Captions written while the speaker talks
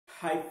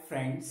Hi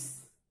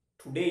friends,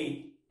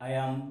 today I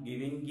am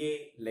giving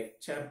a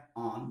lecture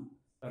on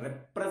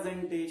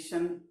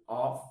representation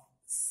of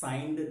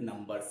signed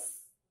numbers.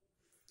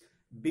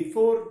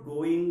 Before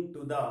going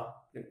to the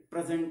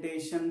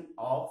representation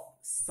of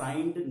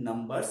signed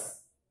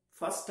numbers,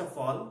 first of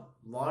all,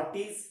 what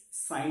is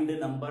signed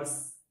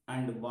numbers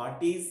and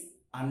what is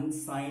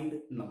unsigned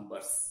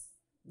numbers?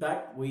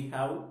 That we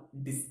have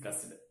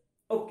discussed.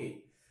 Okay,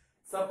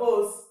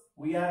 suppose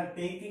we are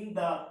taking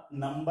the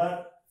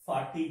number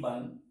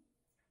 41.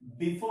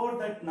 Before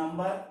that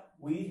number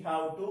we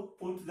have to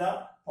put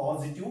the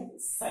positive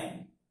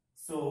sign.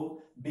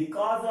 So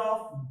because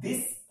of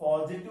this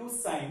positive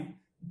sign,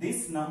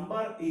 this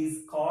number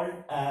is called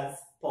as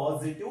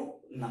positive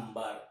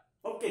number.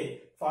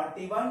 Okay,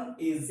 41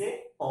 is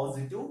a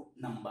positive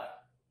number.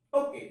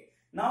 Okay,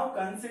 now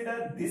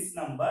consider this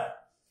number.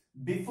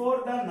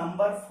 Before the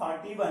number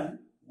 41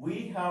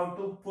 we have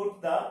to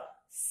put the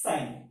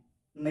sign,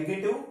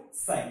 negative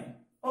sign.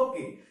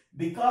 Okay,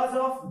 because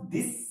of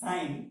this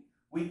sign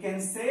we can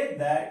say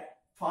that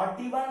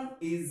 41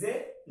 is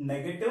a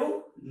negative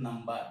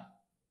number.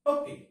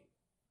 Okay,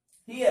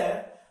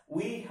 here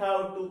we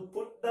have to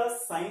put the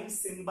sign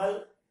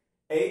symbol,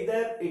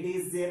 either it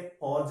is a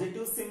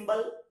positive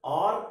symbol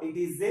or it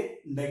is a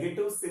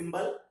negative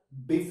symbol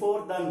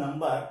before the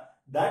number.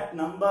 That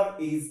number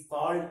is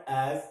called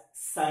as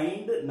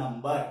signed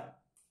number.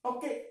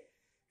 Okay,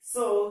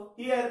 so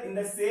here in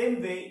the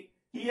same way,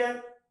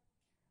 here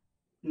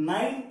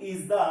 9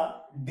 is the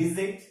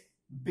digit.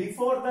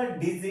 Before the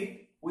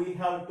digit we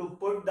have to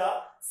put the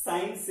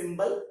sign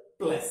symbol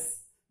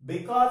plus.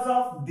 Because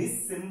of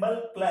this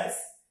symbol plus,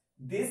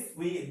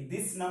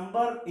 this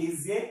number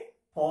is a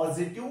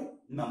positive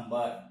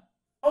number.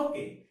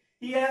 Okay,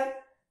 here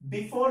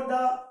before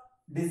the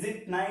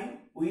digit 9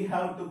 we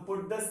have to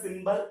put the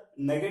symbol,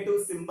 negative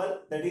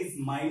symbol, that is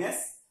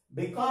minus.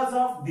 Because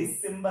of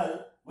this symbol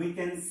we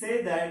can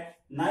say that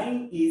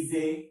 9 is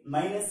a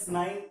minus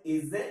 9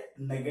 is a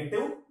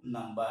negative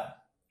number.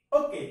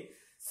 Okay,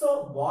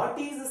 so what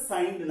is a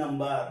signed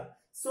number?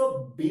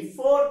 So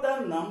before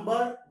the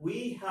number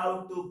we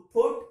have to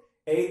put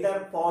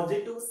either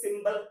positive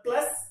symbol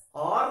plus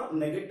or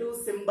negative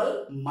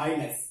symbol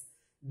minus.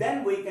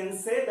 Then we can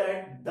say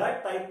that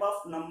that type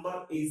of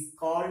number is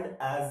called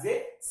as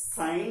a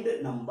signed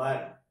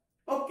number.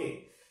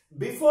 Okay,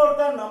 before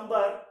the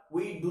number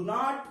we do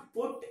not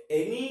put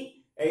any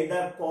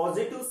either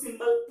positive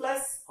symbol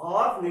plus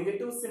or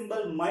negative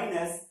symbol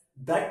minus.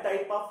 That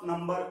type of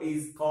number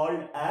is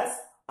called as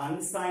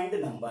unsigned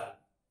number.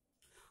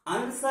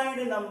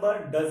 Unsigned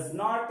number does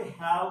not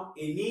have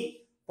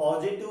any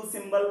positive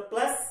symbol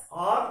plus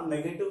or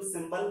negative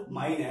symbol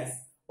minus.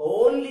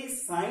 Only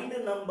signed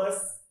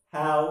numbers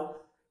have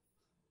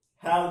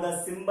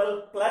the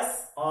symbol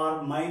plus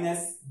or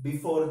minus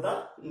before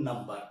the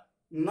number.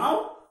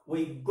 Now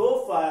we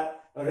go for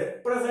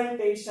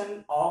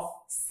representation of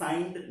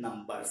signed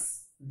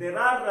numbers. There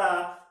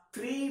are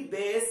three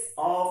ways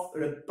of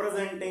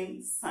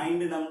representing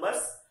signed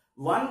numbers.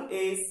 One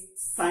is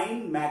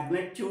sign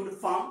magnitude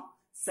form,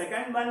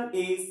 second one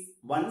is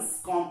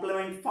 1's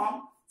complement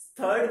form,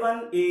 third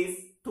one is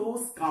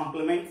 2's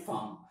complement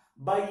form.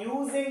 By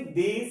using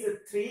these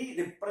three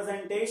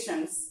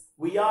representations,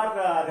 we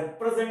are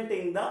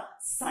representing the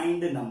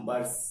signed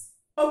numbers.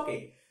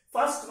 Okay,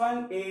 first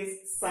one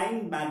is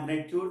sign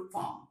magnitude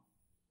form.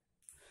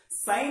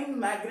 Sign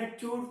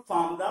magnitude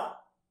form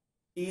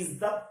is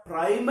the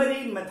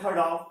primary method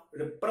of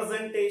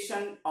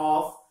representation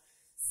of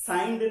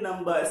signed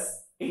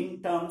numbers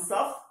in terms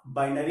of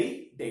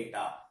binary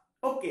data.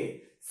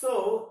 Okay,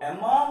 so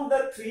among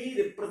the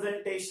three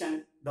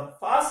representation, the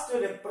first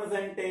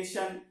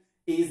representation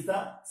is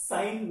the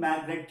sign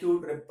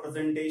magnitude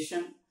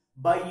representation.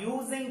 By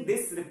using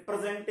this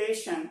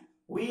representation,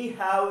 we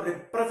have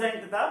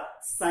represent the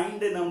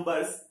signed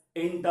numbers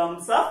in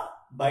terms of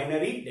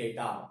binary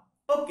data.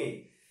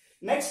 Okay,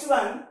 next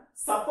one,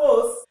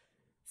 suppose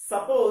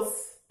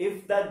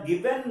if the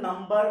given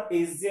number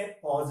is a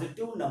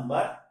positive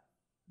number,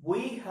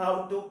 we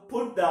have to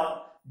put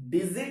the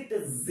digit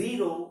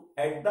 0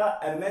 at the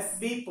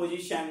MSB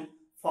position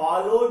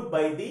followed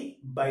by the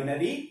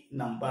binary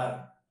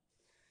number.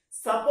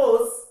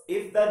 Suppose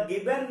if the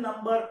given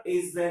number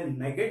is a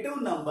negative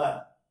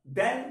number,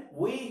 then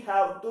we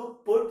have to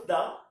put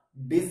the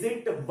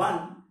digit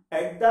 1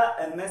 at the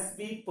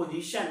MSB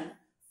position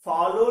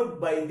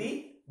followed by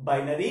the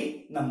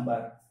binary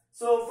number.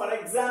 So for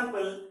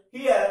example,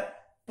 here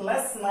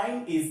plus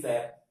 9 is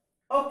there.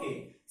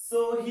 Okay,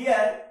 so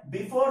here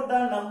before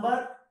the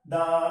number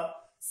the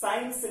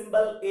sign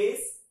symbol is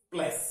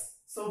plus.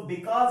 So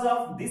because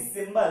of this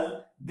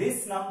symbol,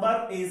 this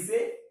number is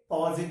a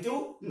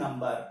positive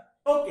number.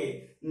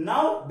 Okay,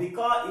 now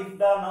because if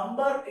the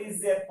number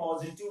is a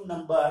positive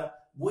number,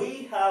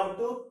 we have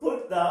to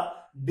put the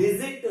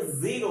digit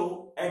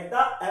 0 at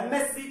the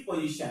MSB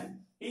position.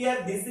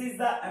 Here this is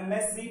the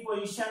MSB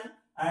position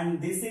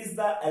and this is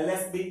the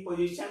LSB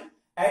position.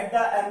 At the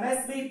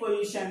MSB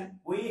position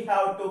we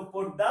have to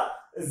put the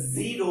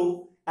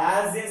 0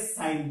 as a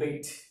sign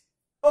bit.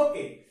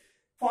 Okay,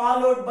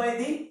 followed by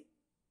the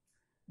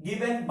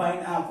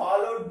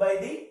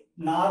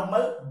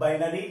normal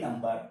binary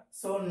number.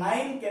 So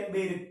 9 can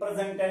be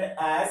represented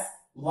as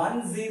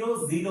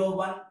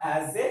 1001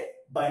 as a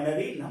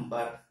binary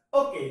number.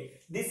 Okay,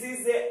 this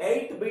is a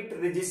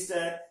 8-bit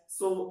register.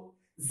 So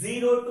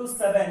 0 to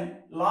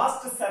 7,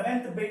 last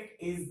 7th bit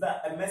is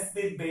the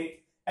MSB bit.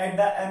 At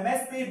the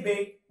MSB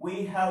bit,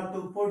 we have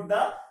to put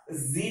the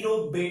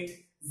 0 bit.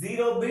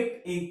 0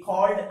 bit is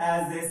called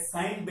as a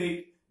sign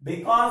bit.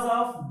 Because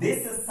of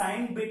this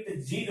sign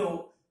bit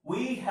 0,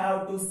 we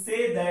have to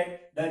say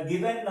that the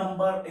given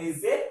number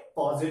is a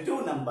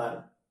positive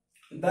number.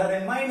 The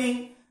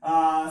remaining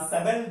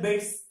 7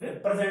 bits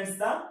represents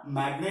the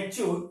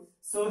magnitude.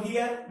 So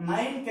here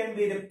 9 can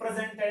be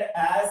represented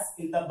as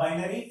in the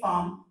binary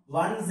form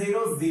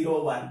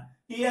 1001.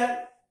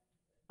 Here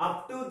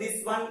up to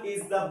this one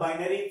is the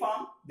binary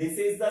form. This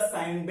is the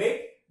sign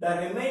bit.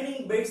 The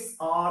remaining bits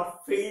are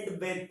filled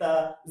with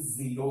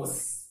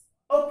zeros.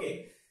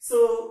 Okay.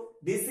 So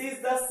this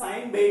is the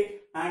sign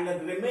bit and the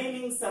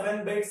remaining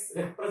 7 bits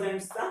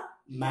represents the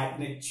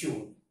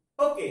magnitude.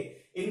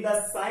 Okay. In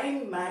the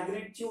sign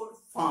magnitude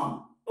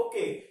form,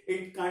 okay,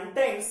 it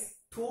contains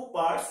 2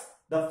 parts.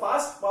 The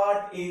first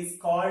part is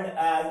called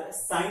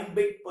as sign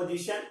bit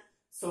position.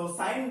 So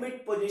sign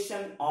bit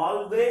position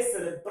always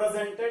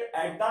represented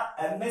at the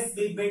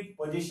MSB bit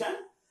position.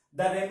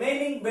 The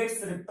remaining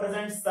bits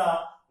represents the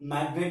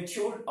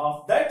magnitude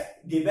of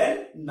that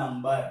given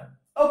number.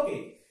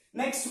 Okay.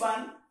 Next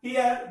one,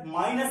 here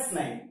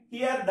 -9.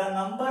 Here the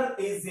number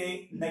is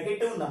a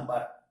negative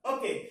number.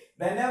 Okay.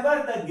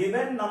 Whenever the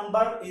given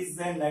number is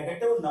a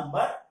negative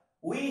number,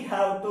 we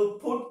have to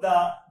put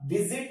the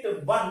digit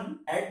 1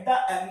 at the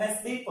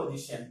MSB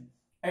position.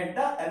 At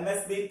the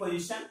MSB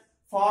position,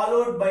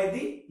 followed by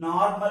the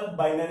normal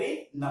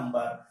binary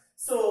number.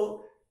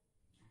 So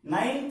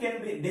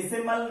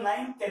decimal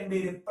 9 can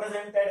be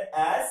represented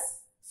as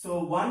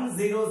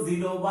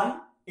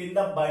 1001 in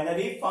the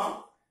binary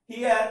form.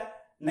 Here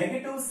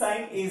negative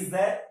sign is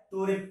there.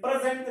 To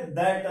represent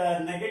that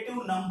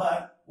negative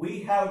number,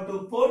 we have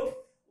to put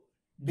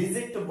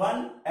digit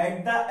 1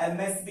 at the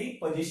MSB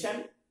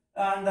position,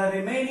 and the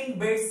remaining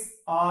bits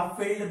are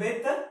filled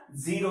with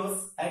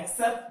zeros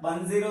except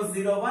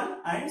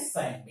 1001 and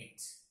sign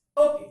bit.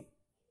 Okay.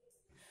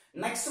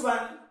 Next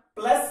one,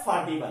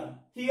 +41.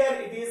 Here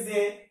it is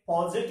a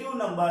positive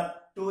number.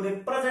 To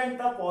represent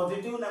the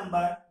positive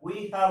number,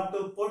 we have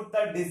to put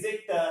the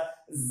digit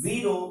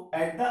 0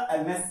 at the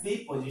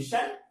MSB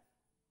position.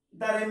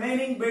 The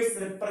remaining bits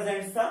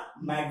represents the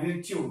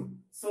magnitude.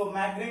 So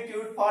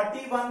magnitude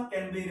 41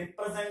 can be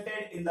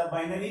represented in the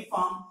binary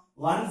form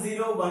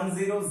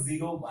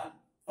 101001.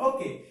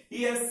 Okay,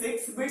 here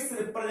 6 bits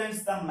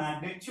represents the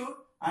magnitude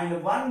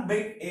and 1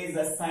 bit is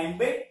a sign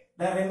bit.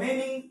 The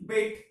remaining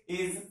bit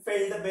is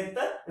filled with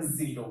the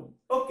 0.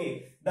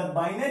 Okay, the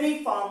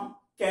binary form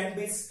can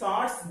be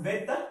starts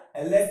with the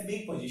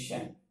LSB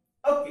position.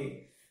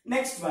 Okay,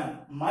 next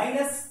one,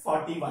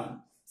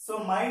 -41. So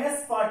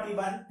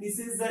 -41, this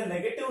is a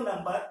negative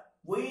number.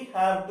 We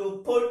have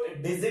to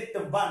put digit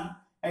 1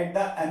 at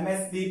the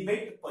MSB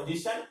bit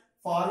position,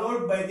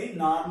 followed by the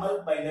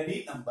normal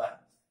binary number.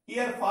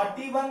 Here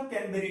 41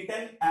 can be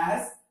written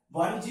as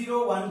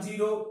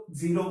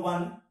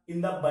 101001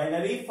 in the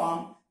binary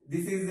form.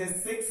 This is a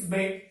 6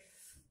 bit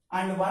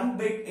and 1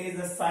 bit is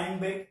a sign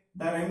bit.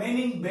 The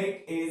remaining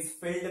bit is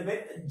filled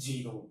with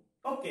 0.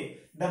 Okay,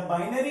 the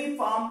binary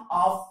form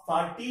of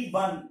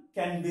 41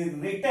 can be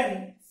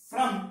written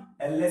from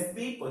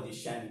LSB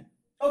position.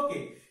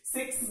 Okay,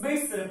 6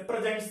 bits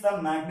represents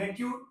the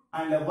magnitude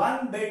and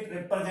 1 bit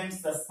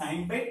represents the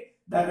sign bit.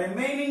 The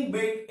remaining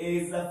bit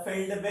is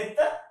filled with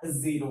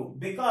 0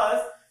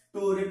 because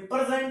to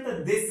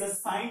represent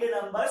this signed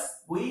numbers,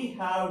 we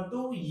have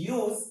to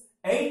use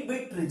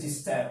 8-bit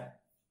register.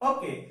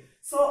 Okay,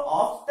 so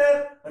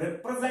after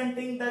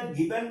representing the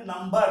given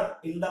number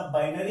in the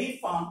binary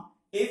form,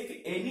 if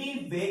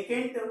any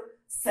vacant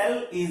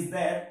cell is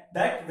there,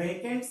 that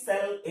vacant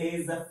cell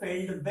is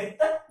filled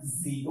with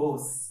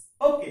zeros.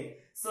 Okay,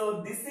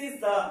 so this is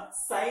the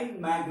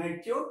sign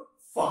magnitude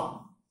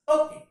form.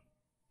 Okay.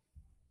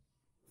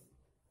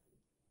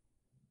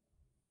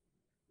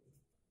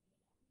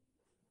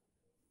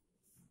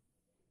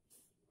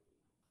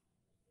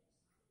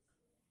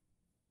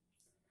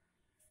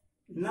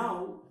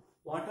 Now,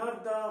 what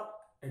are the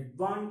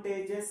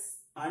advantages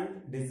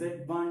and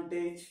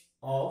disadvantages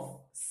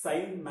of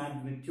sign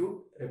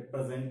magnitude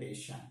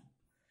representation?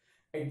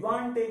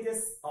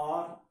 Advantages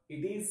are,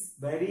 it is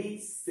very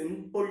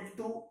simple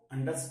to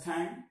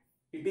understand.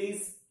 It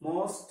is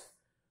most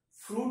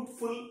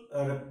fruitful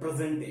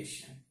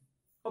representation.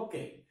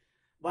 Okay.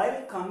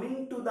 While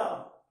coming to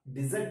the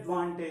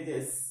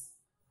disadvantages,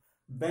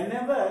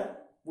 whenever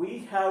we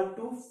have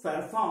to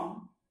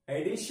perform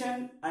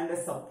addition and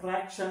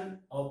subtraction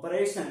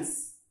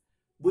operations,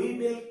 we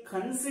will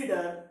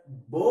consider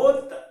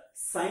both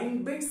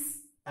sign bits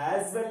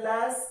as well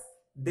as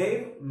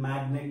their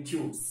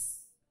magnitudes.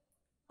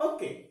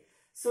 Okay,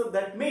 so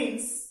that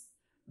means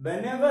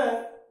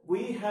whenever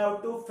we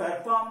have to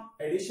perform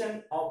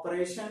addition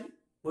operation,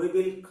 we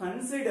will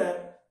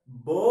consider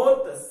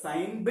both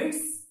sign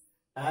bits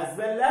as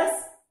well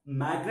as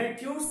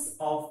magnitudes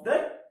of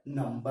the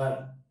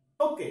number.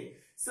 Okay,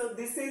 so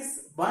this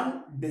is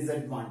one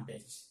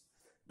disadvantage.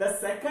 The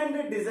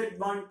second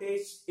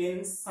disadvantage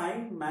in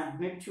sign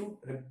magnitude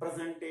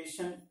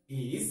representation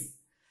is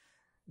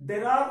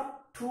there are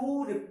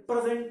two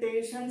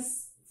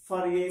representations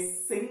for a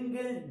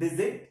single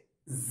digit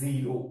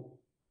 0.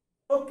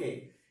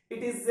 Okay,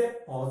 it is a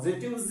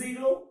positive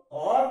 0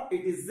 or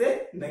it is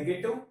a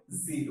negative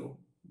 0.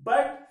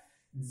 But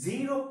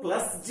 0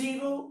 plus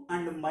 0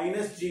 and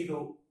minus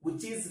 0,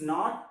 which is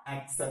not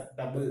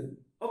acceptable.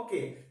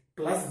 Okay,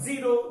 plus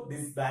 0,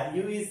 this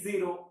value is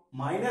 0.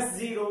 Minus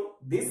 0,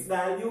 this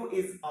value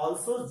is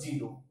also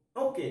 0.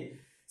 Okay,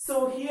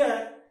 so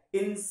here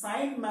in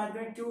sign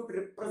magnitude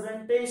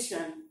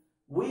representation,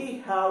 we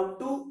have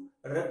to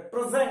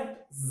represent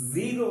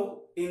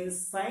 0 in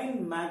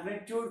sign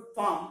magnitude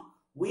form.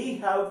 We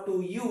have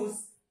to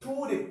use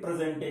two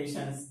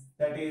representations,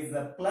 that is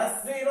the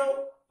plus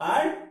 0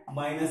 and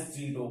minus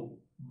 0.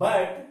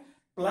 But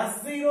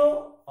plus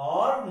 0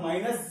 or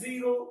minus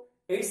 0,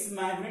 its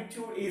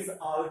magnitude is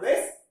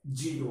always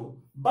 0.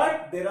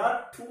 But there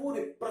are two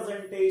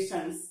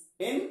representations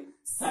in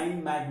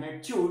sign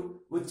magnitude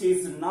which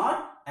is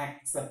not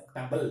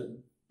acceptable.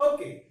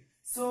 Okay,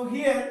 so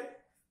here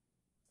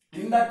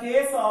in the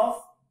case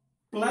of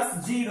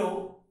plus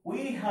 0,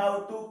 we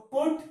have to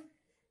put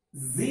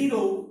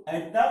 0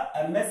 at the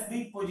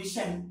MSB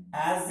position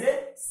as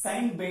a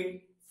sign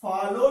bit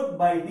followed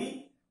by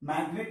the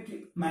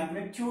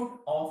magnitude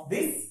of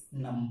this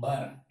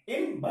number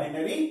in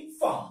binary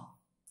form.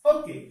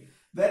 Okay,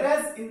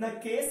 whereas in the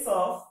case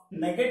of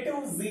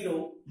negative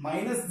 0,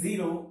 minus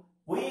 0,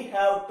 we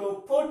have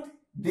to put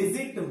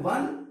digit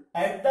 1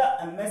 at the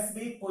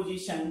MSB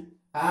position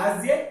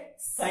as a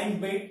sign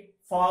bit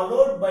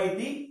followed by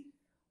the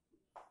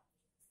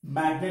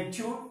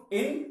magnitude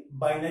in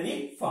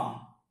binary form.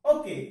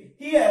 Okay,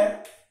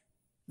 here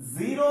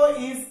 0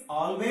 is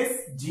always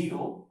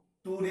 0.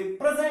 To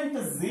represent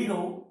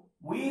 0,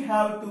 we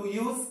have to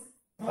use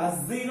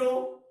plus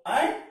 0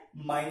 and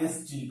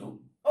minus 0.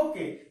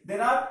 Okay,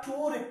 there are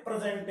two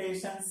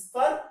representations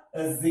for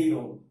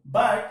 0,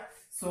 but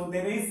so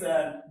there is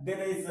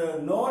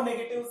no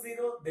negative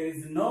 0, there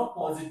is no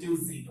positive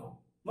 0.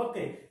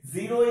 Okay,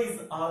 0 is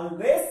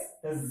always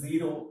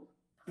 0.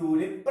 To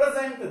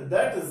represent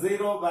that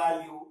 0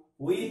 value,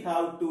 we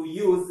have to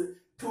use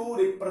two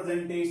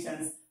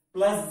representations,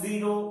 plus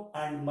 0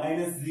 and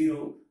minus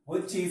 0,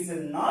 which is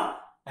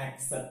not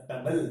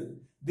acceptable.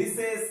 This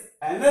is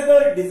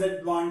another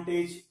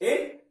disadvantage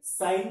in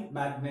sign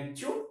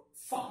magnitude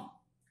form.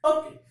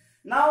 Okay,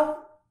 now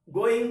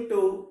going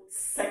to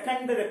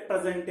second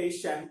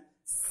representation,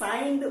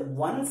 signed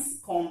ones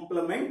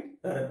complement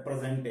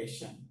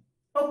representation.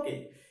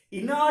 Okay,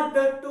 in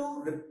order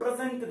to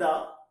represent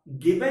the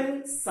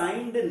given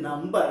signed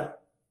number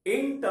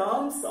in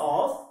terms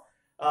of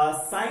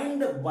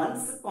signed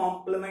ones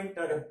complement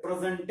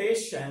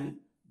representation,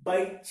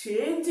 by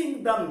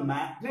changing the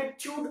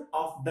magnitude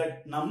of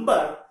that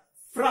number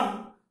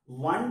from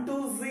 1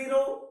 to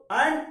 0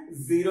 and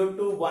 0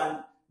 to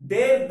 1,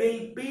 there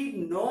will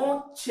be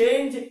no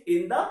change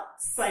in the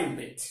sign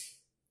bit.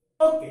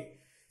 Okay,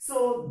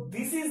 so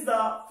this is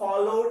the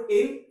followed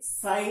in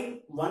sign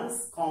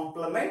ones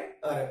complement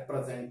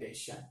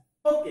representation.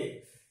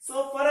 Okay,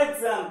 so for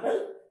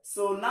example,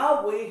 so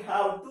now we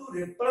have to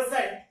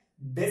represent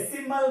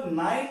decimal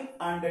 9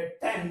 and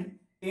 10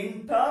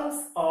 in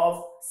terms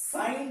of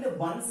signed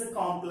ones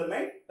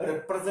complement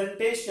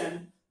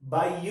representation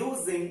by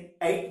using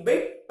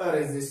 8-bit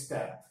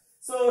register.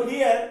 So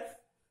here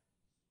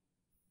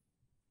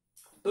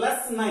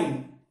plus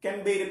 9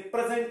 can be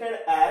represented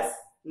as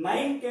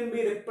 9 can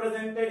be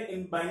represented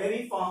in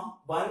binary form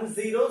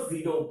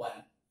 1001.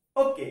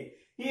 Okay,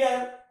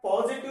 here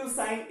positive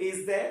sign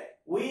is there.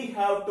 We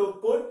have to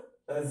put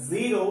a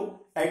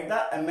 0 at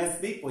the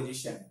MSB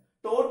position.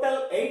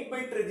 Total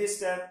 8-bit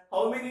register,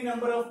 how many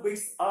number of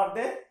bits are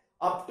there?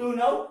 Up to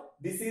now,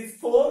 this is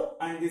 4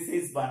 and this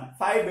is 1,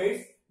 5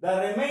 bits.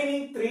 The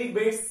remaining 3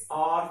 bits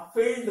are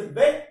filled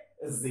with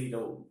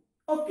 0.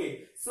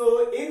 Okay,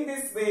 so in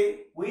this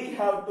way, we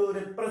have to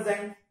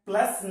represent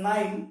plus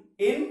 9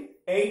 in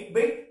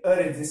 8-bit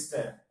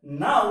register.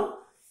 Now,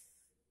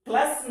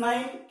 plus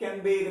 9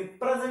 can be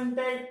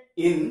represented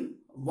in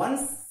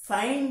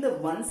signed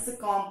ones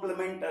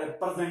complement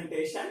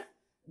representation.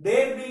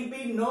 There will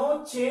be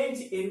no change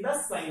in the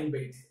sign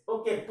bit.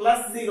 Okay,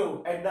 plus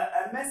 0 at the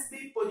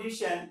MSB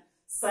position,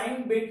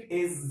 sign bit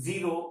is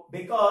 0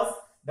 because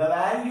the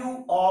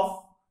value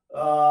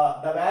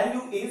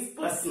is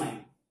plus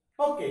 9.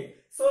 Okay,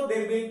 so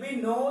there will be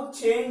no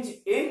change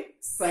in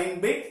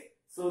sign bit.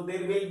 So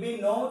there will be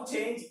no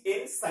change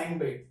in sign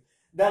bit.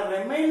 The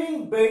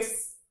remaining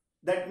bits,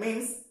 that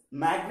means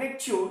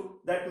magnitude,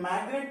 that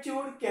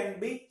magnitude can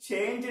be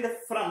changed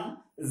from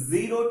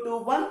 0 to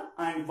 1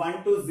 and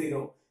 1 to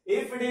 0.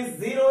 If it is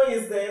 0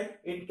 is there,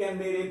 it can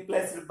be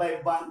replaced by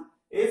 1.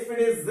 If it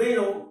is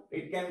 0,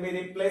 it can be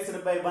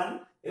replaced by 1.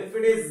 If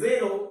it is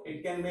 0,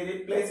 it can be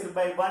replaced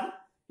by 1.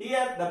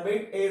 Here the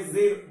bit is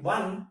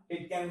 1,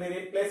 it can be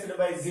replaced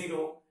by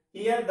 0.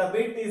 Here the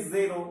bit is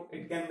 0,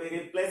 it can be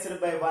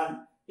replaced by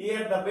 1.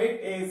 Here the bit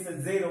is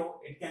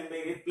 0, it can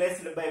be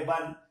replaced by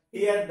 1.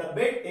 Here the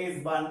bit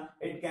is 1,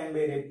 it can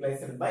be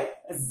replaced by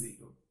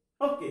 0.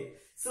 Okay,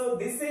 so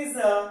this is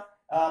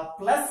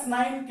plus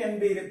 9 can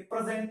be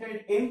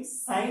represented in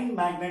sign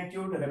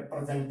magnitude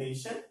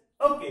representation.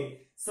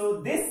 Okay, so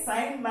this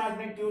sign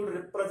magnitude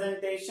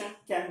representation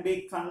can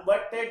be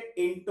converted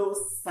into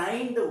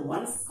signed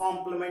ones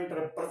complement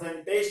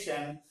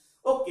representation.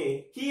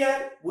 Okay,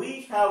 here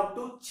we have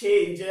to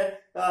change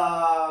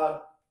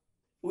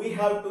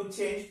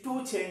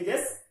two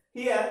changes.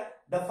 Here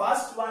the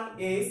first one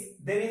is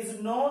there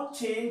is no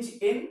change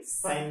in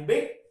sign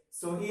bit.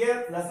 So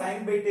here the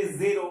sign bit is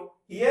 0.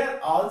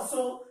 Here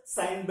also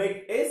sign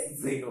bit is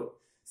 0.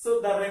 So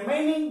the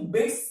remaining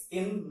bits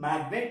in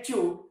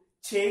magnitude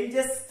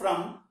changes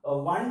from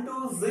 1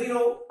 to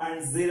 0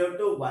 and 0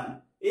 to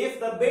 1. If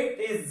the bit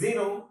is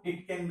 0,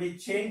 it can be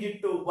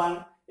changed to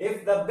 1.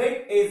 If the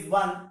bit is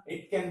 1,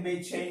 it can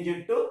be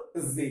changed to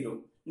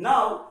 0.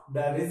 Now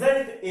the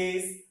result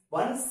is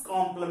ones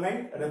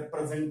complement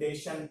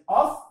representation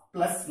of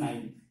plus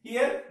 9.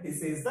 Here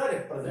this is the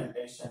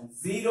representation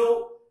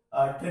 0,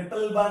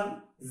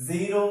 111,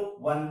 0,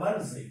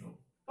 110.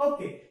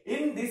 Okay,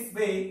 in this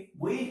way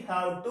we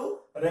have to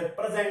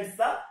represent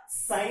the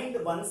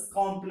signed ones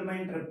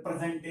complement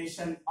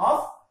representation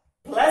of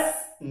plus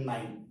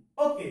 9.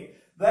 Okay,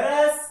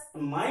 whereas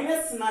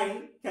minus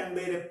 9 can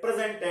be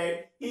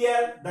represented,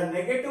 here the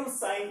negative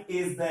sign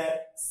is there,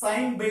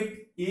 sign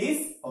bit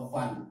is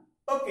 1.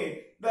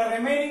 Okay, the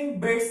remaining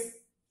bits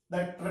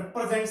that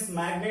represents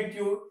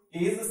magnitude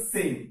is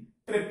same,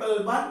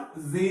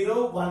 111,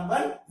 0,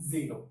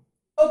 110.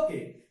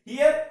 Okay,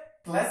 here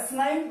plus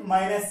 9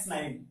 minus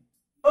 9.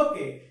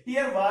 Okay,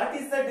 here what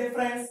is the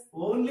difference?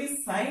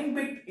 Only sign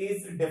bit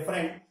is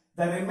different.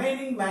 The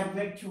remaining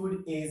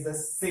magnitude is the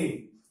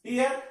same.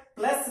 Here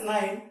plus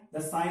 9,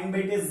 the sign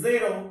bit is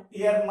 0.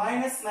 Here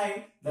minus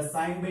 9, the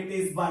sign bit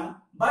is 1.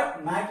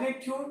 But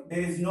magnitude, there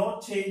is no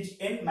change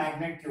in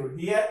magnitude.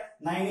 Here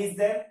 9 is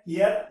there,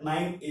 here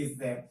 9 is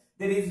there.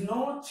 There is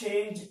no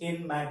change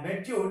in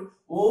magnitude.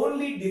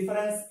 Only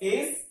difference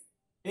is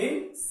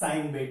in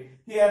sign bit.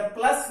 Here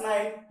plus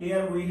 9,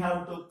 here we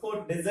have to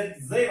put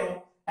digit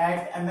 0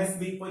 at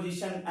MSB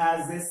position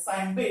as a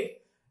sign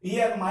bit.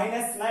 Here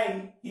minus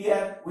 9,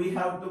 here we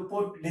have to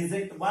put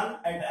digit 1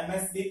 at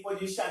MSB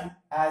position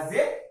as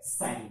a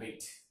sign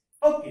bit.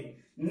 Okay,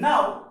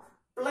 now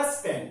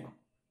plus 10.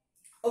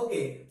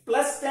 Okay,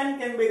 plus 10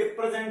 can be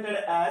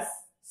represented as,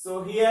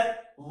 so here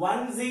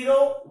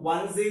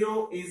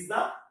 1010 is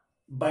the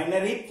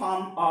binary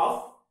form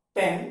of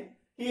 10.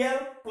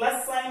 Here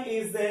plus sign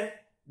is there,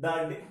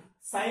 the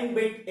sign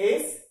bit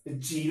is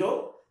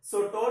 0.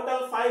 So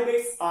total 5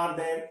 bits are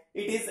there.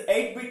 It is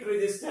 8-bit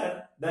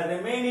register. The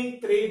remaining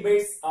 3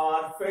 bits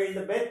are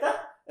filled with the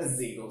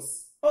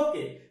zeros.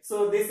 Okay,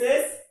 so this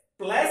is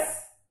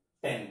plus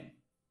 10.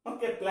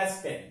 Okay,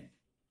 plus 10.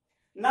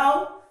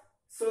 Now,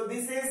 so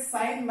this is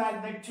sign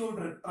magnitude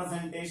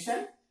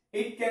representation.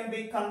 It can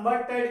be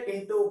converted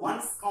into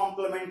ones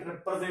complement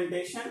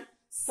representation.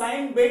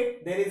 Sign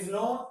bit, there is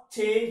no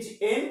change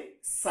in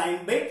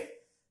sign bit.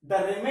 The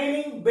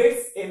remaining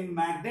bits in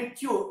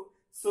magnitude,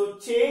 so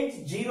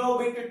change 0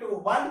 bit to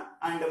 1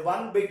 and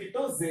 1 bit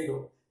to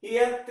 0.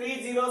 Here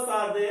 3 zeros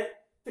are there.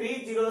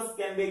 3 zeros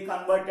can be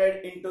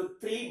converted into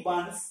 3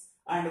 ones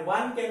and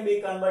 1 can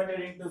be converted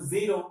into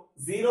 0.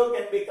 0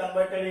 can be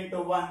converted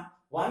into 1.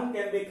 1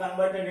 can be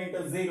converted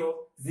into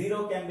 0.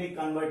 0 can be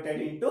converted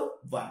into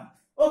 1.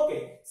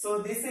 Okay,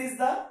 so this is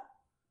the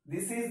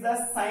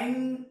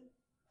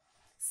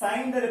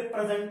signed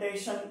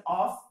representation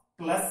of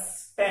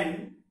plus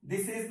 10.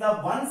 This is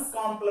the ones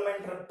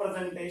complement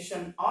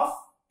representation of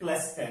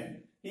plus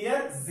 10.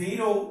 Here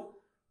 0,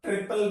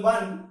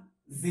 111,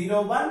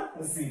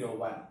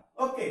 0101.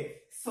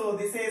 Okay, so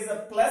this is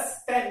a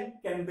plus 10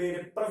 can be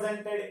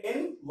represented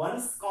in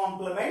ones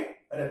complement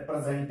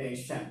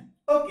representation.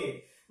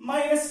 Okay,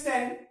 minus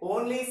 10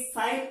 only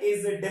sign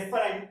is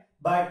different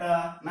but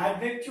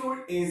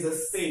magnitude is the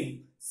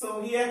same.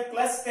 So here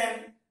plus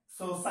 10,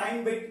 so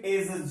sign bit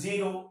is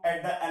 0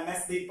 at the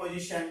MSB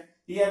position.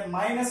 Here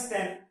minus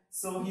 10,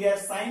 so here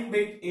sign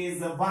bit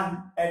is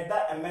 1 at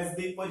the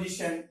MSB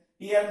position.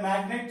 Here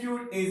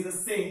magnitude is the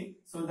same.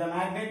 So the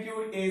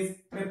magnitude is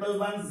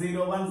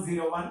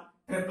 1110101,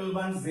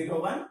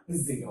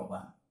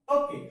 1110101.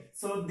 Okay,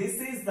 so this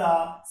is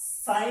the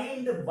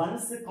signed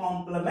ones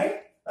complement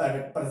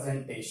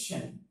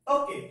representation.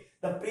 Okay,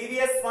 the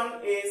previous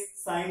one is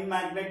signed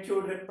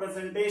magnitude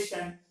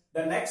representation.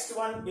 The next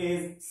one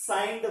is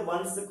signed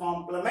ones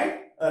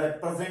complement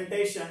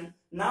representation.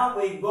 Now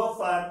we go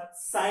for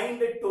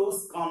signed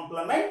twos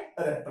complement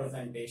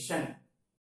representation.